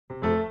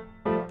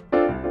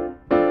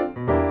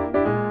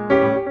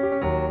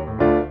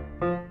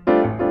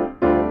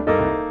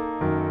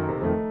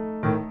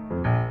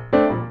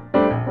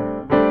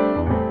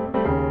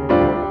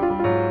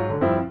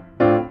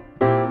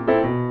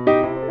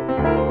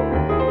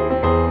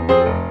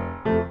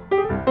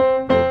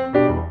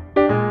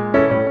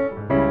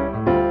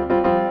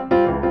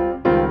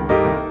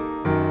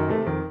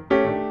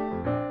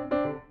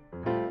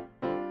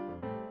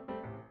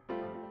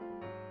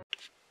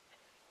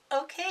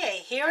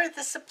are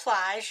the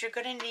supplies you're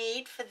going to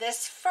need for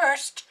this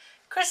first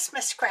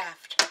Christmas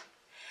craft.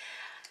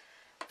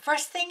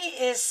 First thing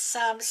is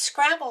some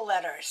Scrabble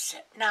letters.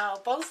 Now,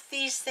 both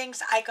these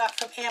things I got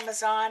from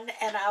Amazon,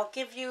 and I'll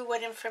give you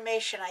what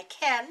information I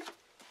can.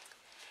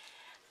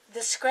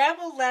 The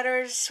Scrabble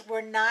letters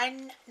were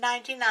 $9.99,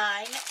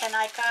 and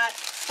I got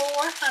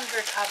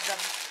 400 of them.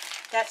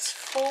 That's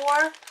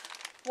 4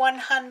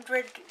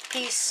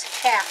 100-piece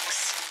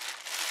packs.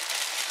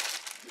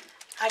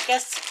 I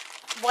guess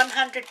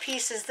 100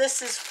 pieces.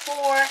 This is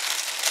 4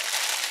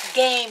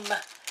 game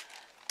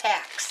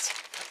packs,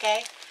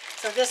 okay?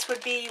 So this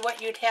would be what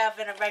you'd have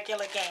in a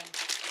regular game.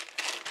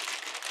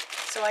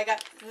 So I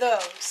got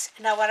those.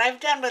 Now what I've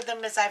done with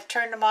them is I've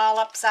turned them all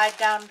upside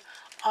down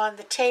on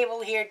the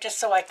table here just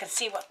so I can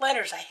see what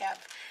letters I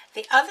have.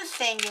 The other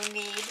thing you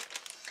need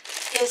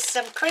is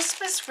some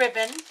Christmas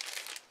ribbon.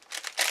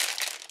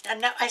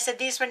 And now I said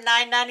these were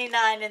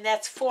 $9.99 and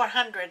that's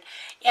 400.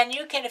 And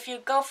you can, if you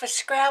go for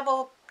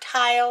Scrabble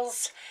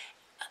tiles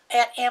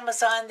at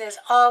Amazon, there's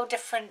all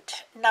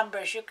different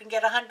numbers. You can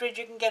get 100,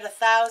 you can get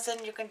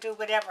 1,000, you can do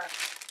whatever.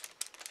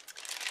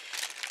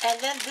 And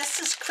then this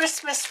is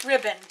Christmas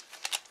ribbon.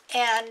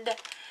 And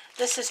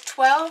this is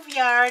 12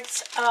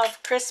 yards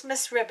of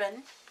Christmas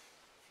ribbon.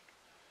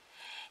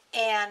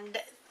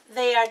 And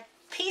they are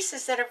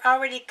pieces that are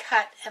already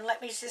cut. And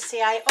let me just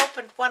see, I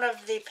opened one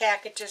of the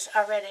packages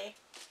already.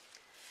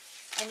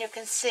 And you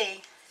can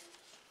see,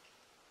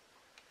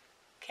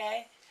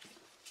 okay,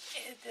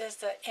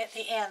 there's at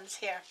the ends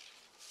here.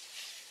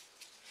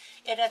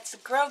 And it's a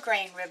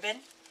grosgrain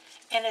ribbon,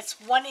 and it's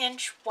 1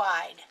 inch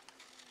wide.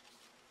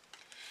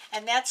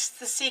 And that's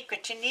the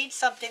secret. You need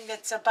something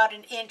that's about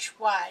 1 inch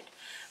wide.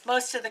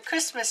 Most of the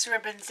Christmas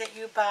ribbons that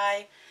you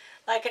buy,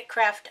 like at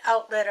Craft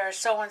Outlet or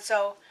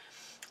so-and-so,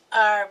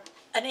 are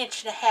 1.5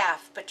 inches,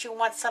 but you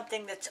want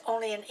something that's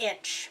only 1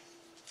 inch.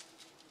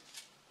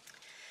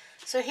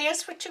 So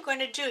here's what you're going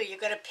to do. You're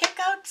going to pick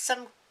out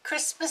some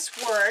Christmas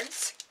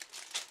words.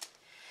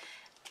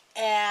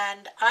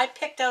 And I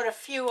picked out a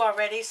few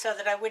already so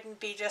that I wouldn't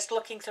be just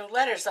looking through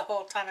letters the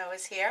whole time I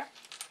was here.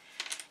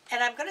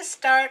 And I'm going to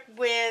start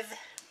with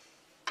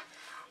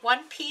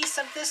 1 piece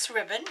of this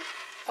ribbon.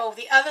 Oh,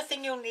 the other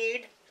thing you'll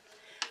need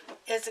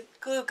is a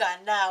glue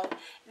gun. Now,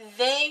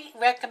 they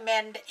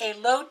recommend a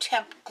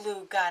low-temp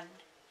glue gun.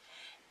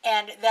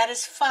 And that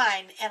is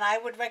fine. And I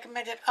would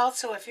recommend it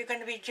also if you're going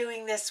to be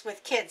doing this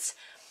with kids.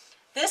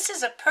 This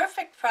is a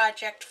perfect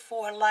project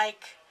for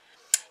like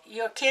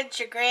your kids,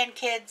 your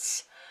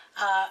grandkids,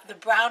 the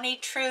brownie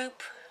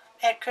troop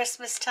at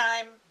Christmas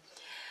time,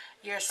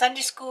 your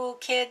Sunday school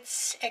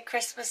kids at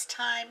Christmas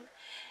time,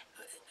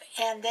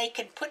 and they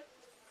can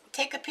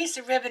take a piece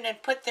of ribbon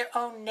and put their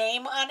own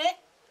name on it,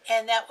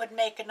 and that would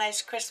make a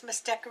nice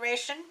Christmas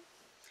decoration.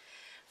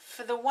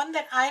 For the one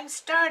that I'm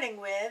starting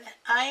with,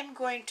 I'm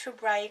going to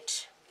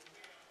write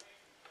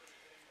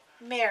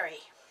Merry.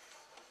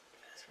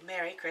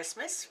 Merry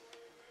Christmas.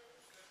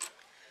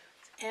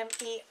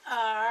 M-E-R-R-Y.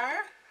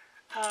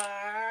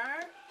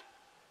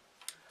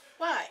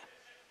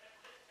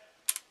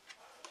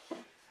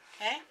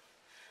 Okay,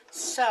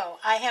 so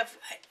I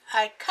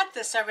cut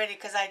this already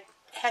because I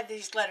had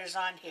these letters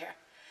on here,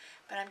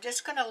 but I'm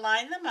just going to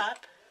line them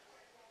up.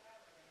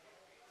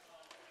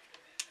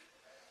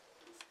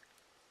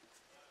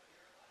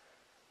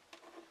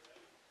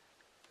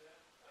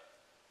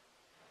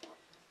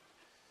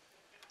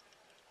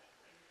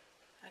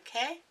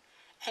 Okay,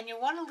 and you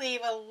want to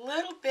leave a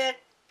little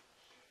bit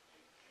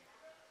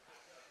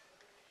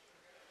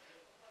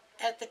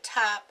at the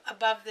top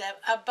above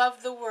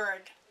the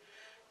word,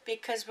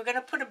 because we're going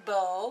to put a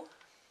bow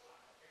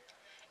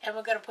and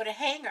we're going to put a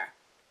hanger.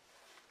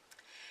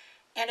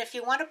 And if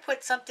you want to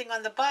put something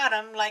on the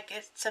bottom, like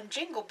some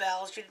jingle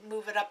bells, you'd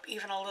move it up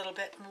even a little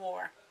bit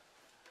more.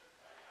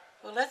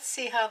 Well, let's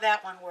see how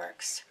that one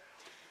works.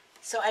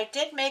 So I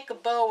did make a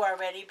bow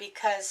already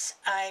because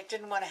I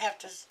didn't want to have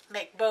to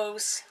make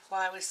bows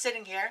while I was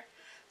sitting here.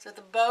 So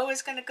the bow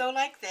is going to go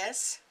like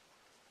this.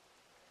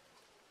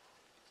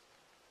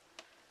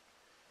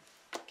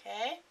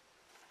 Okay.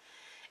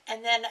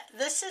 And then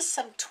this is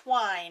some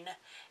twine,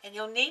 and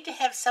you'll need to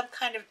have some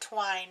kind of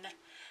twine.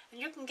 And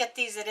you can get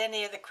these at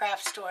any of the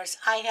craft stores.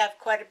 I have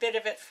quite a bit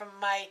of it from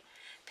my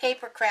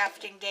paper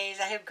crafting days.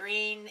 I have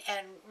green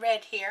and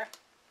red here.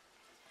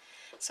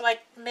 So I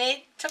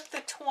took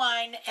the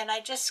twine and I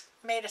just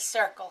made a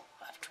circle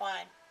of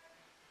twine.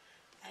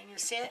 And you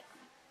see it?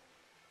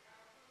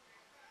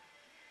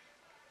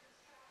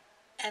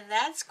 And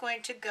that's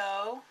going to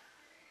go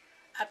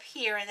up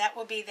here, and that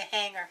will be the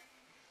hanger.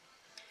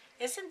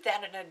 Isn't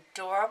that an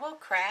adorable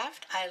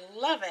craft? I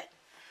love it.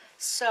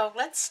 So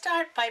let's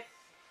start by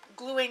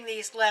gluing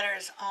these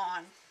letters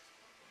on.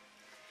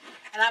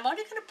 And I'm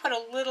only going to put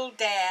a little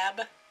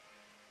dab.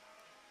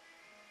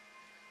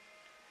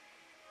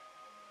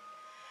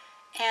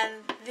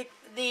 And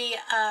the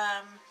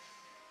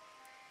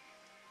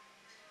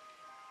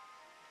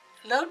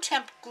low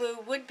temp glue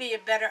would be a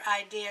better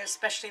idea,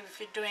 especially if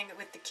you're doing it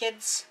with the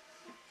kids.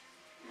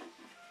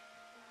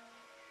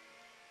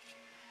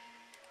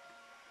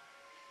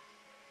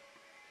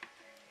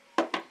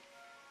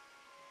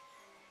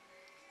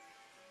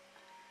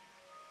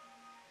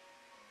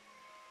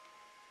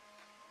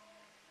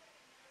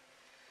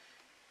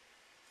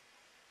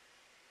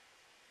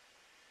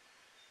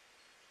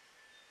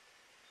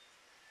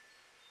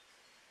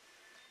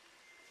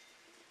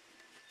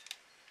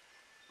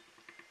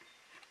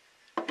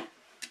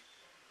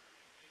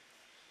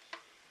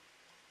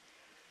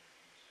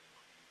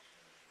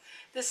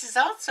 This is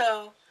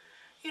also,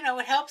 you know,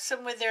 it helps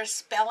them with their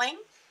spelling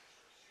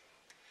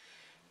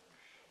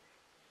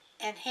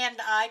and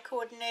hand-eye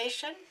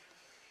coordination.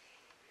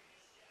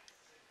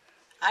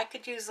 I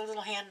could use a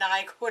little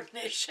hand-eye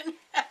coordination.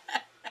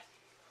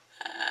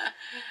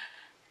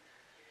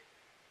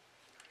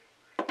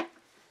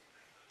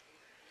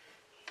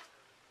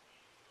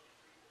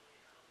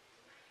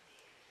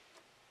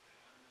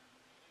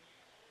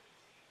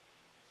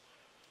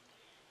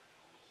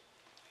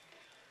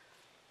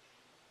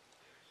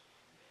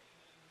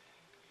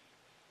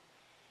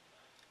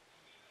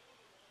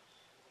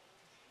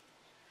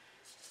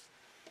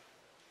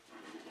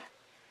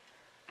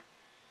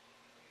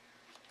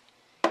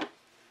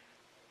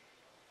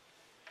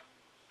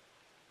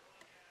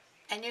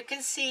 And you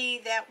can see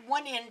that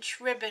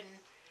 1-inch ribbon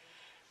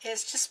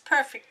is just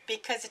perfect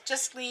because it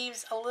just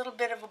leaves a little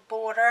bit of a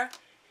border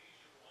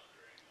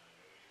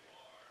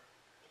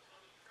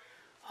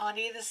on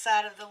either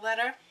side of the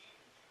letter.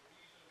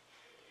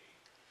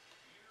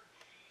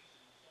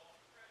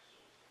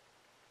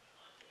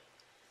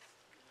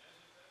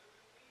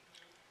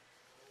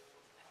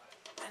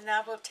 And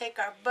now we'll take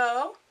our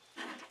bow.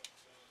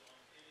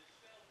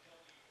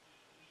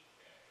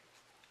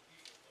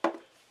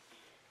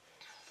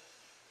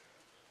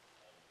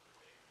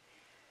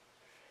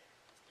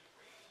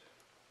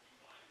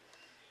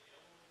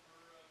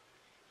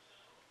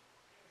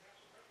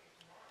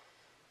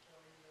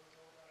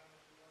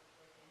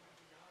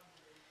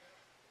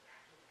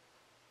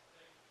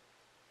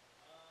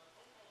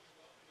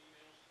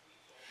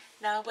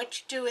 Now what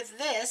you do with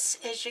this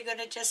is you're going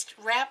to just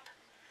wrap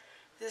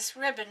this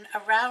ribbon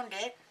around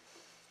it.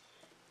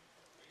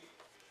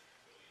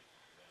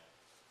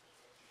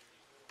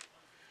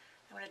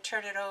 I'm going to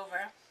turn it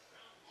over.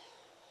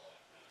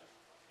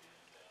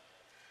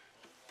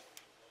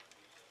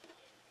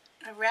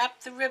 I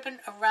wrap the ribbon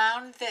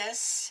around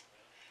this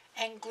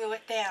and glue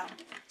it down.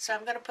 So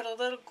I'm going to put a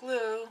little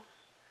glue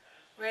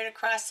right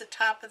across the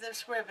top of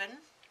this ribbon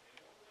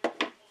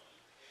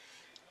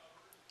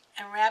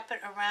and wrap it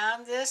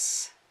around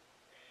this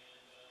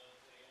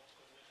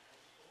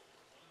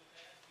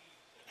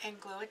and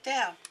glue it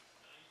down.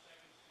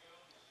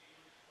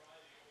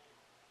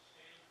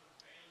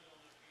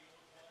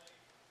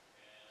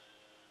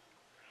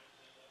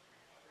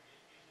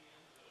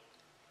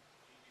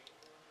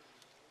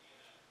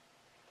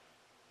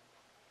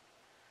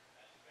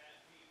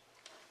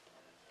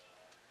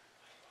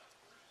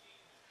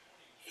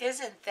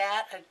 Isn't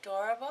that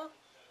adorable?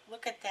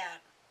 Look at that.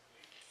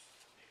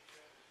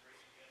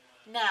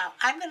 Now,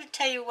 I'm going to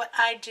tell you what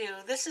I do.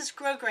 This is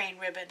grosgrain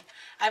ribbon.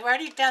 I've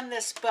already done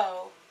this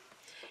bow,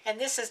 and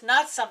this is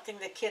not something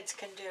that kids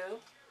can do,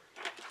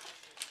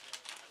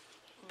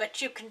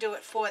 but you can do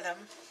it for them.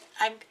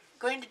 I'm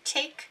going to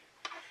take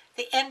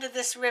the end of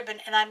this ribbon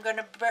and I'm going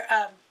to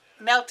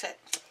melt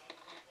it.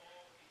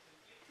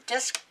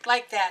 Just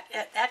like that,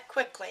 that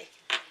quickly.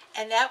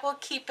 And that will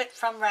keep it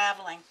from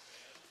raveling.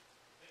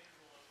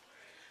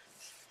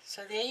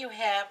 So there you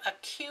have a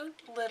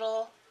cute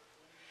little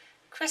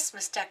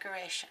Christmas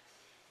decoration.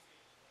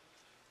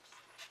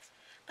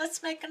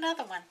 Let's make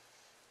another one.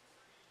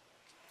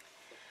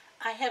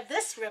 I have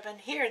this ribbon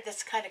here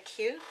that's kind of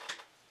cute.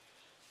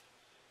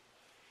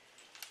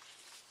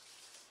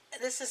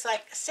 This is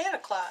like Santa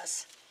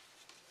Claus.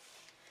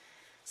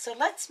 So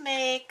let's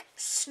make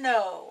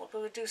snow.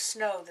 We'll do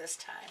snow this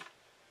time.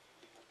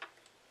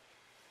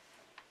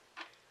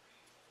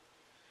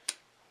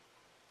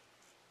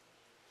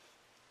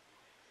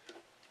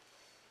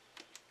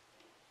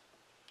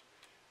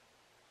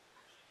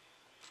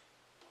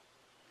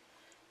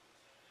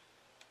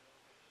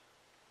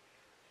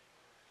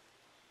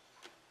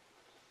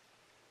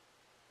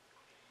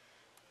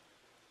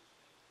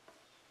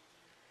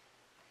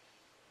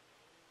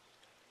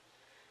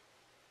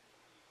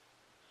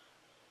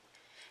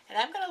 And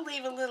I'm going to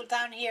leave a little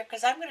down here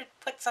because I'm going to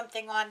put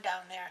something on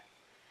down there.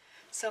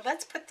 So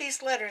let's put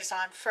these letters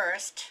on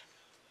first.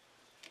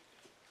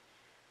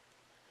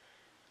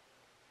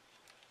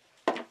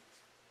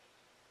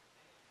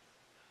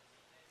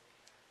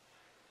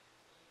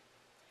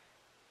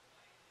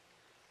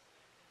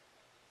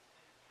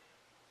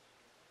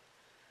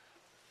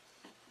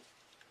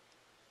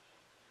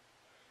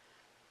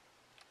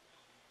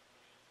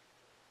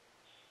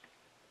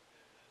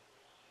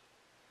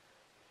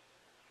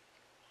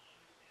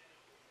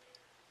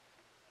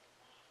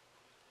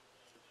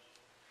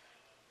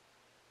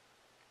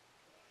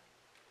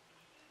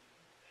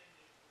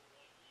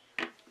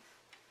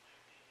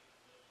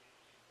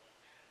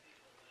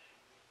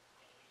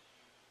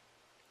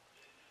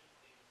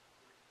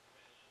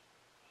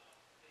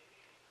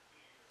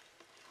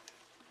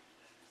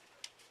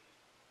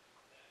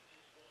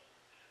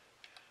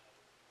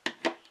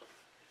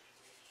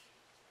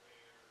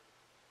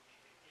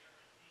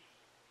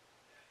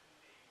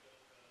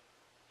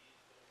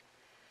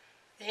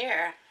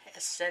 There,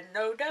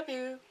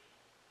 S-N-O-W.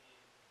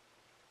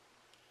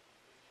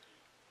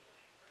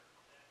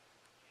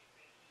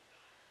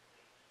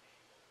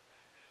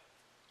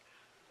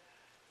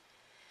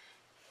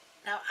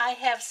 Now I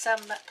have some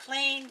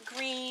plain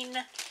green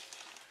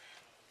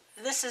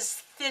this is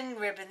thin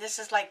ribbon. This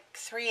is like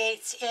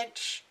 3/8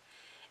 inch.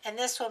 And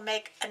this will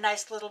make a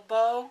nice little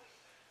bow.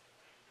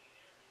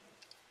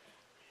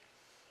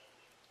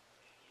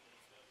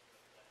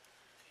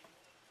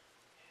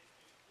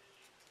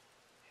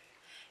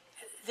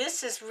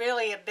 This is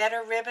really a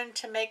better ribbon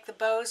to make the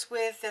bows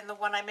with than the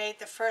one I made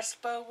the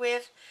first bow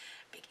with.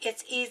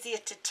 It's easier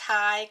to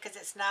tie because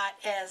it's not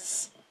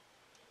as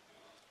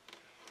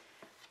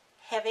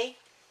heavy.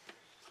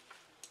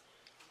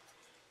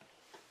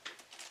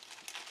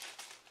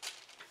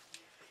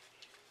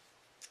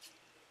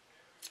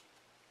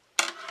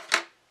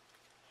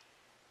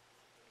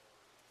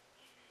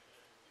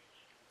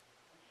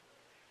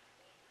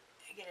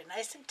 I get it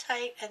nice and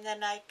tight, and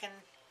then I can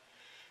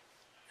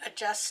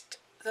adjust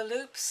the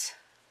loops.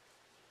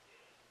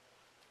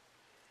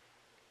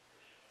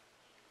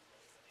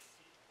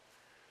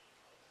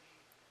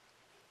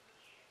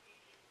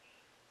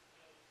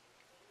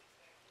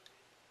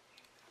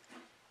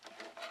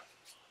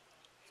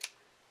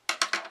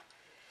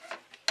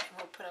 And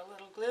we'll put a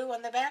little glue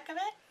on the back of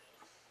it.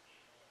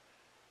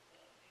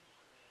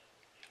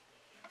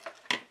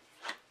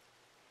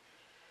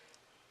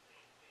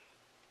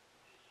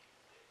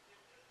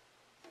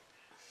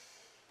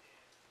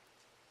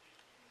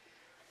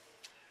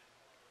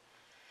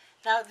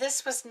 Now,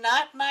 this was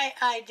not my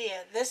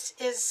idea. This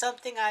is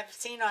something I've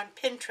seen on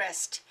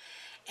Pinterest.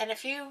 And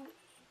if you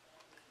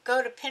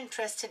go to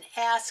Pinterest and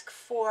ask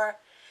for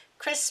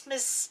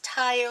Christmas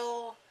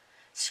tile,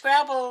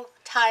 Scrabble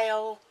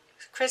tile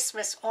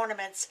Christmas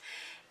ornaments,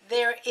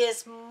 there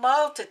is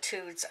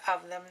multitudes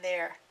of them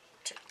there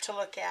to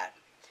look at.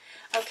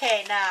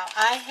 Okay, now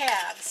I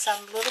have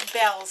some little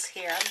bells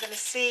here. I'm going to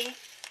see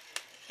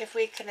if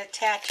we can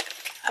attach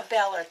a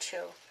bell or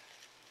two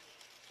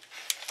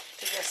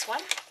to this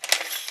one.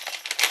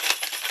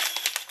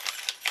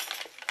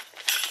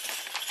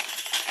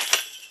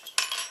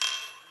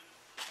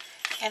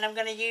 And I'm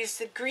going to use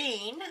the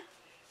green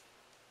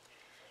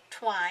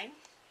twine.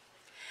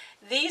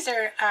 These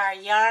are our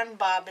yarn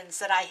bobbins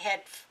that I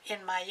had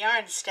in my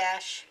yarn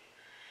stash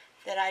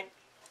that I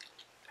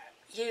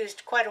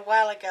used quite a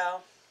while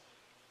ago.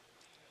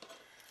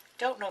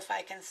 Don't know if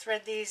I can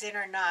thread these in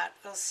or not.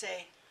 We'll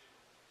see.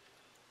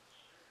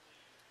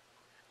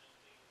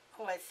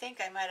 Oh, I think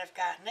I might have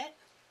gotten it.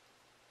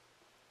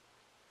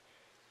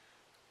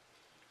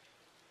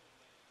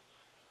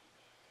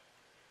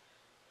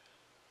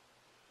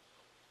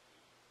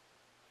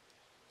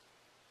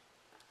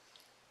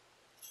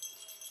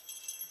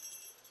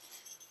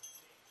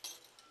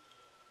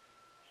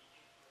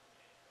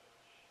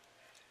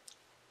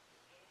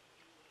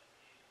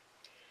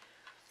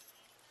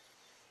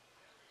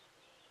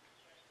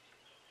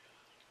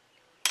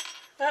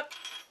 Oop.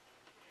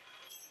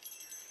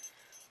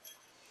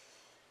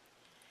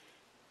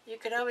 You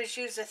could always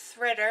use a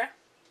threader.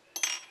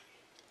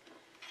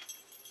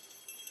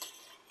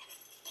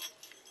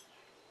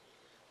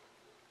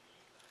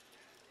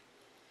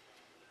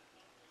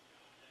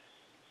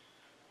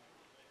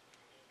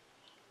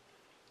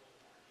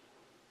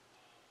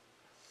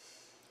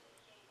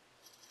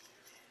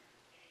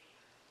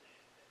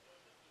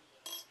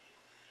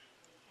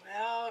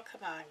 Well,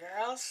 come on,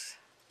 girls.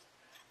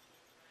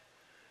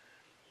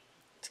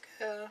 Let's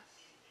go.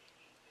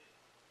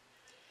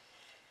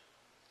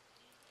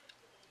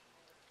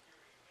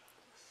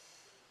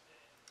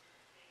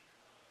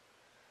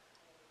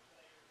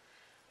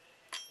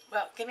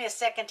 Well, give me a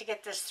second to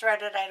get this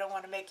threaded. I don't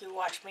want to make you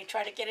watch me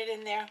try to get it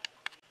in there.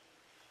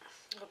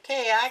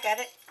 Okay, I got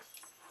it.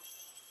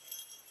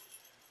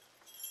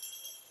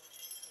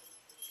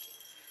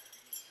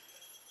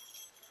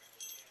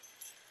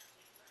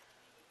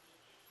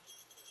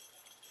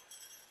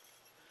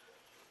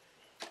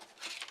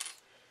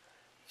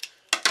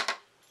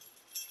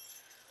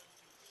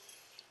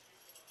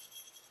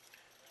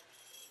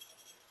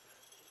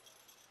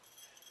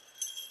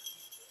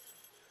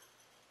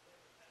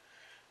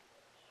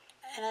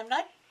 And I'm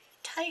not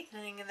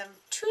tightening them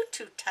too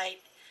tight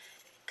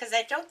because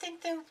I don't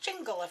think they'll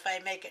jingle if I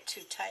make it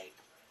too tight.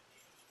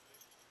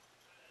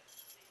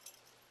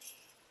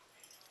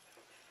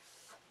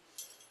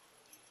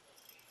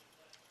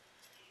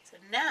 So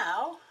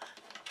now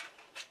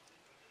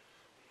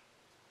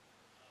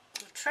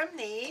we'll trim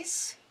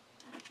these,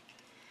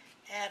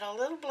 add a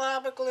little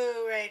blob of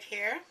glue right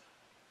here.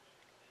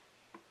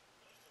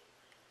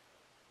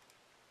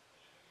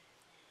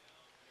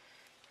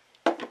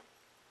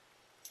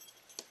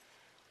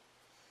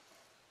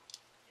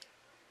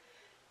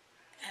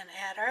 And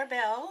add our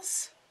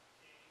bells.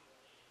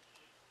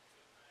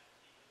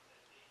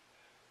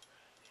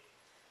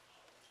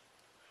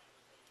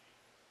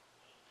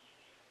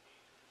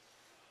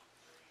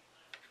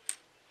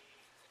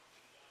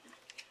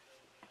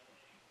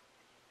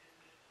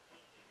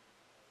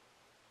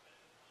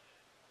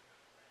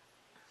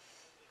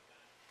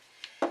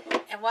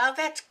 And while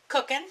that's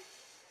cooking,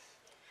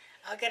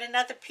 I'll get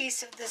another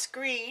piece of this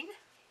green.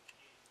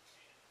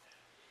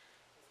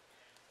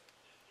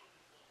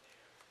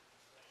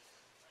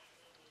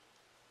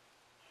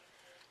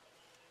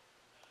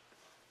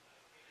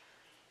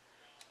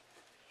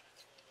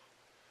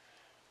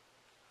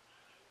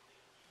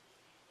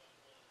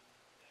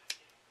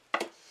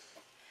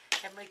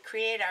 and we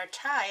create our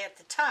tie at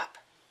the top.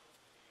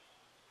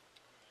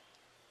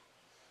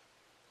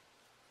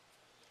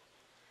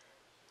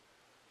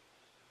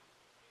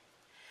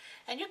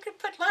 And you can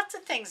put lots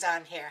of things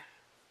on here,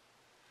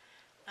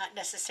 not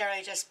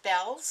necessarily just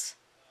bells.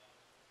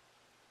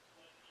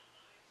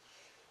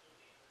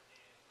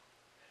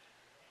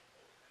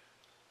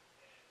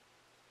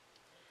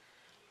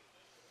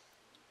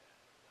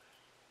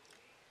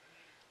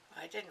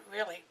 I didn't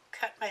really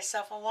cut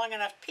myself a long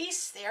enough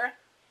piece there.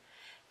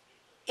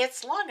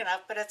 It's long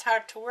enough, but it's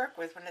hard to work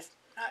with when it's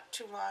not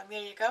too long.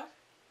 There you go.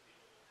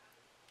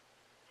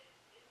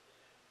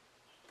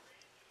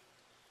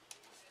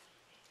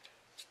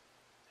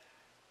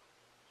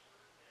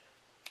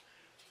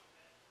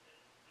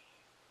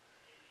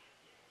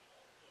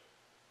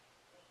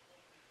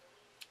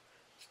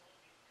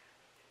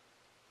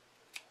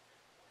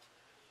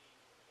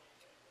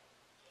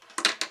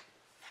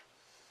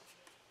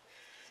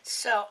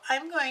 So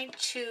I'm going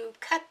to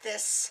cut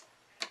this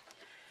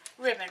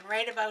ribbon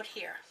right about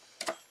here.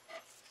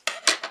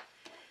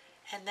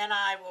 And then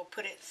I will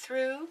put it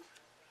through,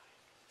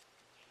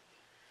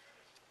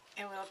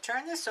 and we'll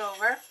turn this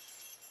over.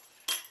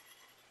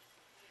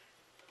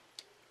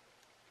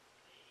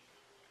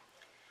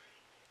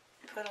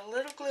 Put a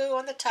little glue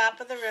on the top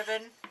of the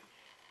ribbon.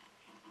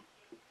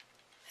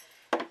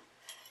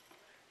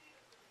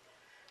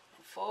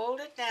 Fold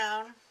it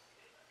down.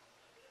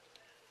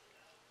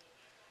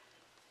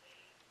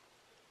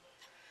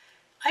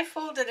 I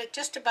folded it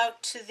just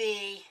about to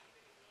the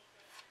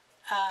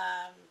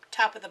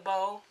top of the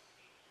bow.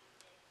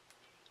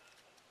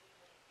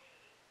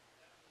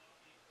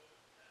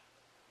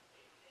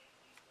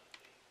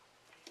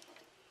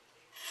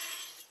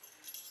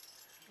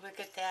 Look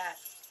at that.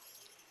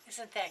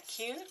 Isn't that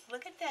cute?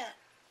 Look at that.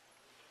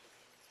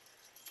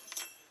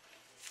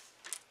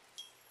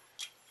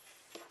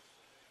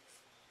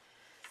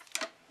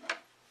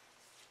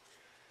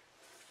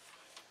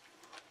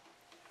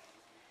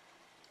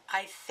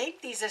 I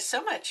think these are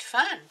so much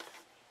fun.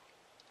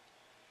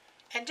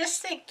 And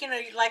just think, you know,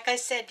 like I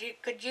said, you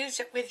could use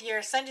it with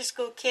your Sunday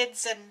school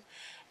kids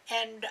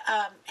and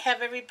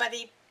have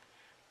everybody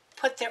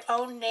put their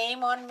own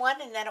name on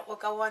one, and then it will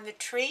go on the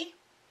tree.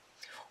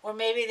 Or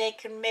maybe they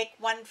can make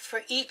one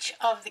for each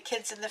of the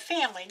kids in the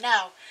family.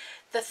 Now,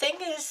 the thing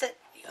is that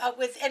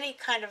with any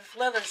kind of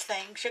letters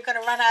things, you're going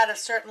to run out of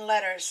certain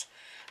letters.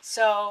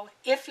 So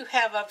if you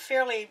have a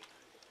fairly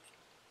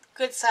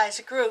good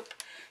sized group,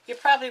 you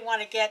probably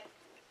want to get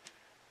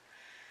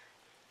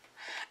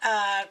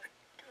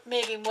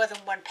maybe more than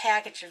one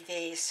package of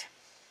these.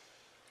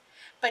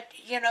 But,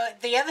 you know,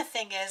 the other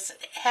thing is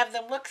have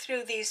them look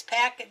through these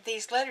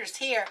letters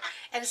here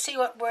and see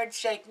what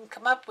words they can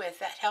come up with.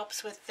 That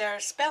helps with their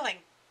spelling.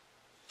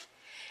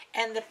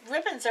 And the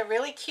ribbons are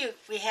really cute.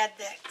 We had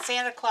the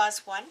Santa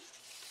Claus one.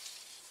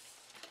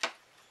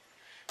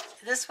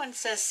 This one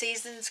says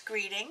Season's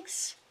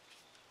Greetings.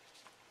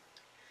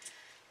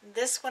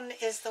 This one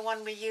is the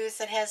one we use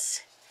that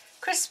has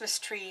Christmas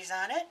trees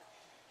on it.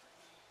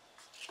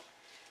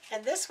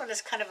 And this one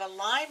is kind of a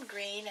lime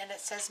green, and it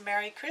says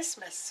Merry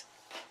Christmas.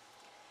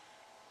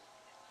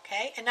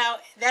 Okay, and now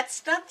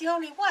that's not the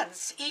only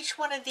ones. Each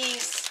one of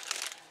these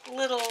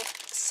little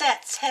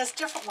sets has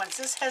different ones.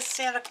 This has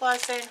Santa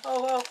Claus saying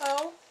ho ho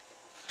ho.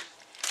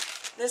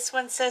 This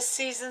one says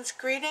Season's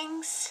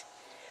Greetings.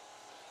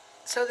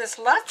 So there's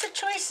lots of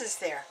choices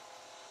there.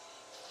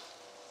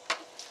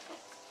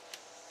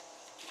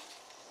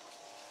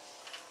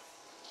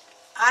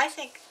 I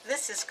think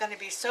this is going to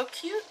be so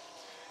cute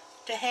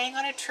to hang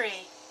on a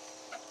tree.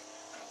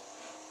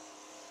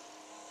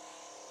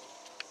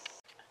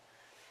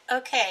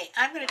 Okay,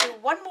 I'm going to do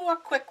one more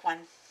quick one.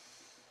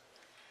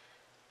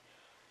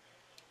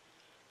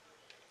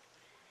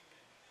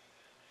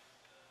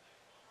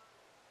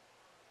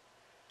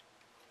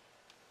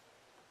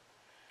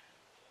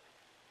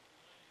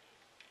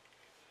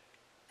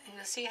 And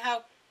you'll see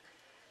how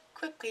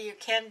quickly you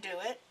can do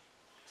it.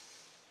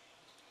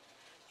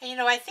 And you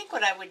know, I think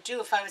what I would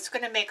do if I was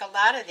going to make a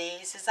lot of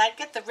these is I'd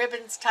get the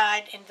ribbons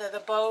tied into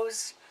the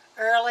bows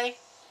early.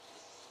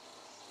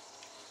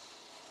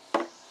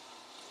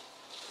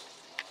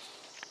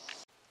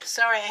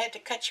 Sorry, I had to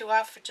cut you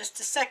off for just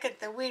a second.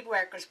 The weed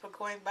whackers were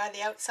going by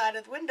the outside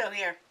of the window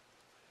here.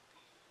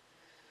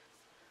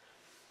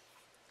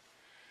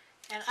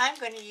 And I'm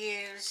going to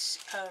use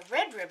a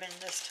red ribbon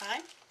this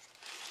time.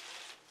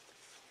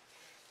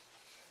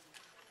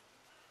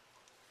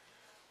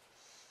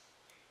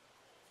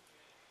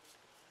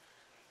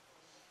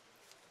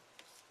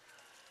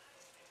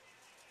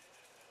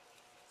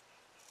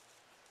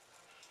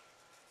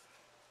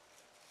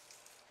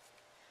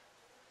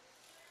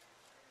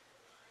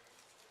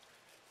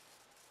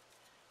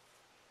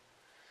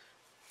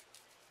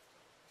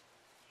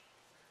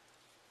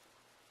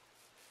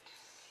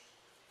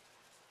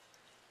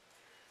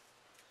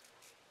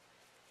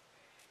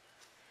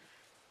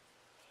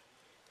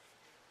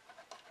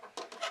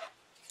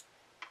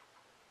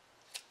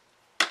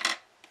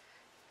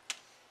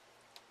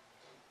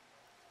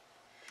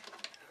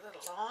 A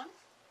little long.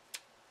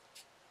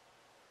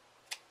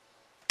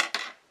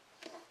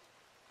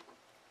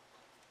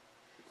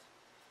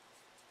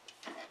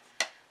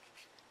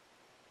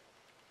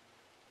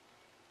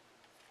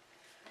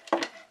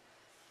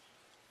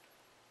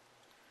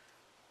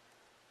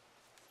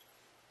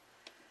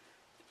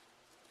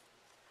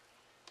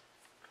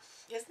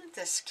 Isn't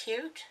this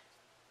cute?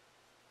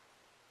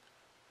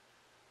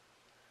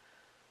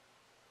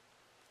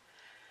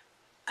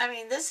 I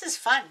mean, this is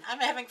fun. I'm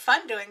having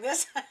fun doing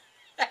this.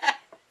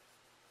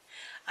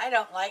 I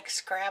don't like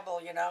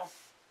Scrabble, you know,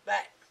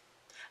 but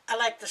I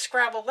like the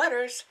Scrabble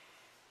letters.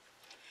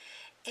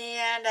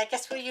 And I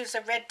guess we'll use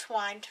a red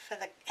twine for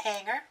the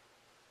hanger.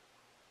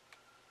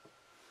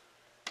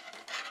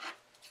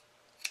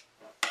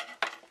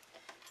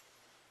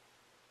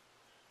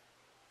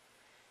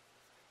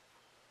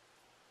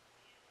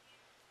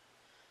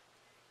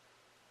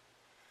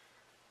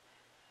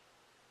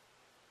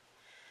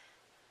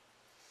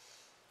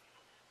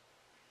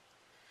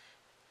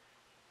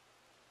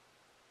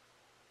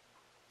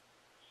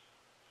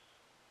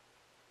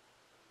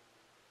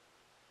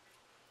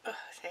 Oh,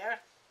 there.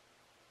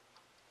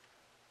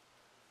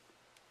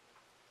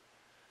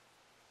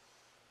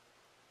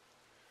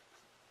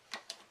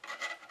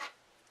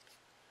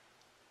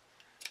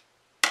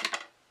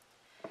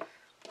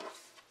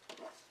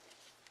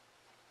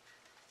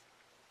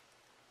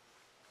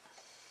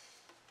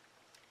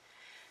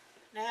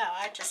 Now,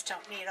 I just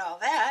don't need all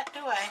that,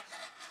 do I?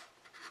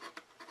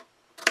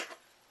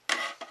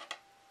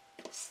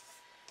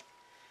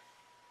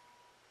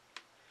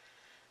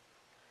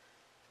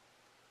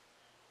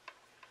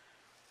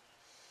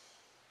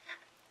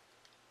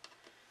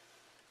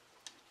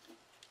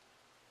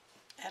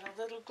 Add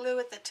a little glue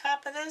at the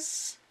top of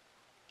this.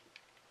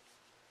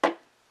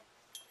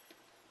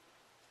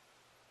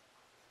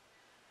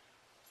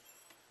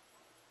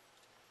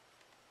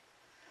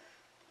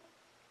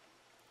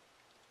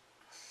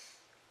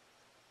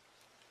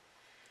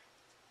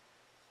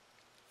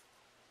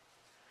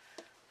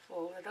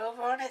 Fold it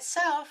over on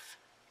itself.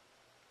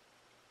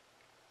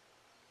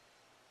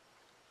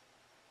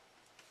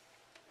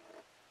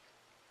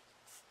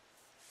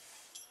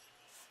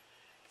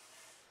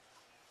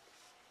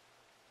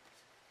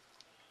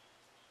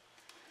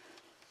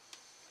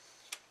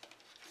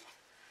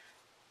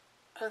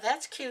 Oh,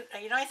 that's cute.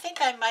 You know, I think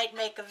I might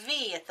make a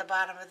V at the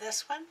bottom of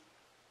this one.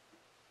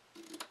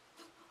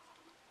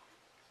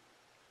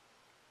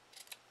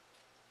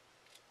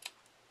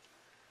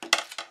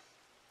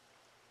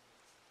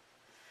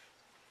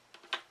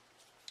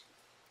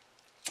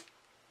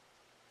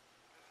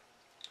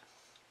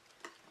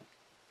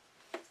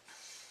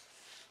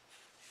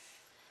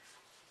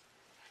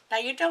 Now,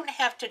 you don't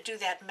have to do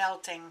that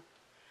melting.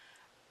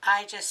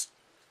 I just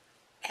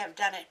have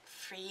done it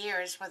for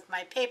years with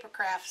my paper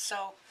crafts,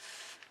 so,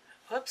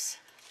 whoops,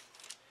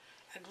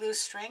 a glue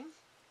string.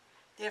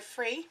 They're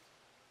free.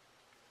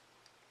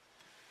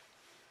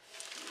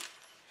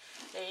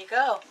 There you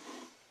go.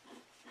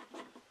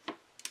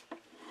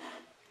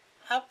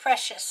 How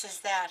precious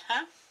is that,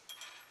 huh?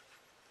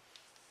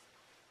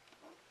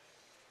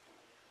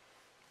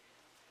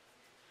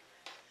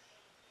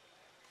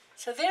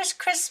 So there's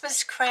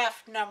Christmas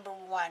craft number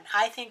 1.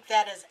 I think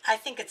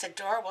it's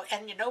adorable.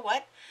 And you know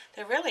what?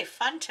 They're really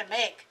fun to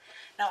make.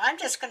 Now I'm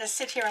just going to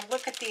sit here and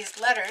look at these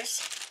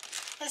letters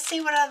and see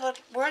what other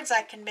words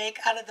I can make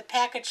out of the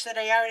package that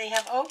I already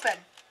have open.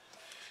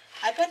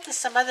 I bet there's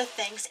some other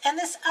things. And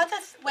there's other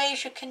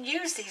ways you can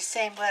use these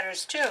same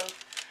letters too.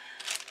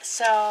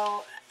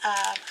 So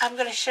I'm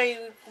going to show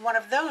you one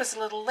of those a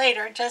little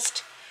later,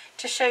 just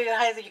to show you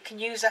how you can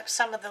use up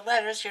some of the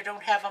letters. You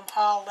don't have them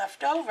all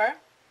left over.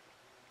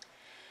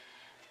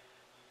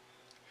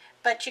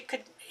 But you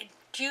could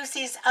use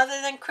these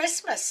other than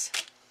Christmas.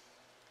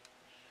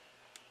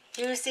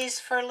 Use these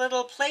for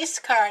little place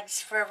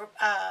cards for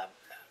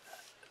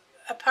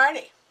a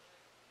party.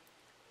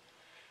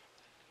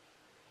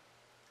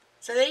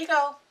 So there you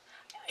go.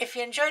 If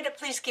you enjoyed it,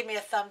 please give me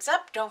a thumbs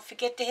up. Don't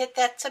forget to hit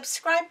that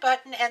subscribe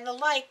button and the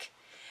like.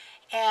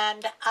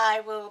 And I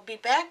will be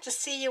back to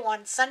see you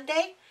on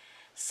Sunday.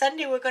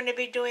 Sunday we're going to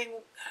be doing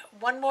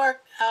one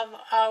more of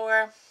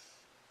our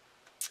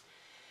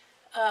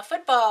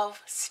football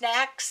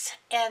snacks,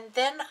 and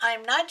then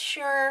I'm not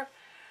sure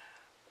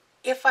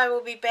if I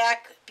will be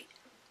back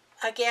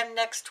again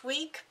next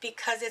week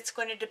because it's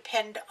going to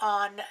depend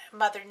on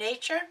Mother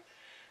Nature.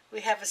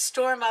 We have a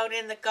storm out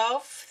in the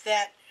Gulf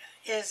that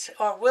is,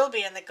 or will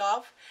be in the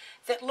Gulf,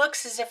 that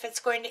looks as if it's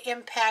going to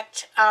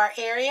impact our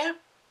area.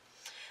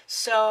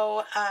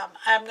 So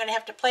I'm going to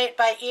have to play it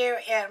by ear,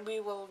 and we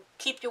will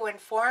keep you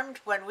informed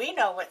when we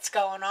know what's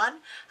going on.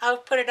 I'll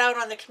put it out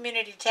on the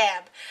community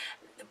tab.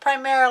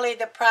 Primarily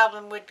the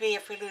problem would be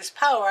if we lose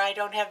power, I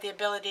don't have the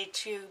ability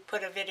to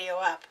put a video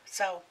up.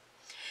 So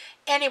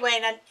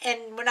anyway, and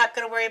we're not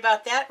going to worry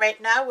about that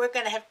right now. We're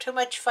going to have too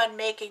much fun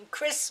making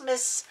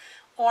Christmas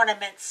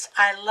ornaments.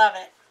 I love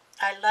it.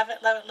 I love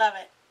it, love it, love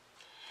it.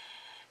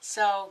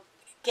 So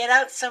get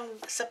out some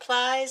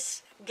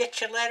supplies, get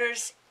your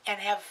letters,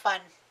 and have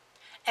fun.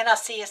 And I'll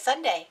see you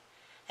Sunday.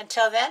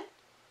 Until then,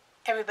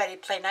 everybody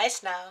play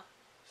nice now.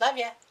 Love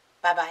ya.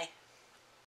 Bye-bye.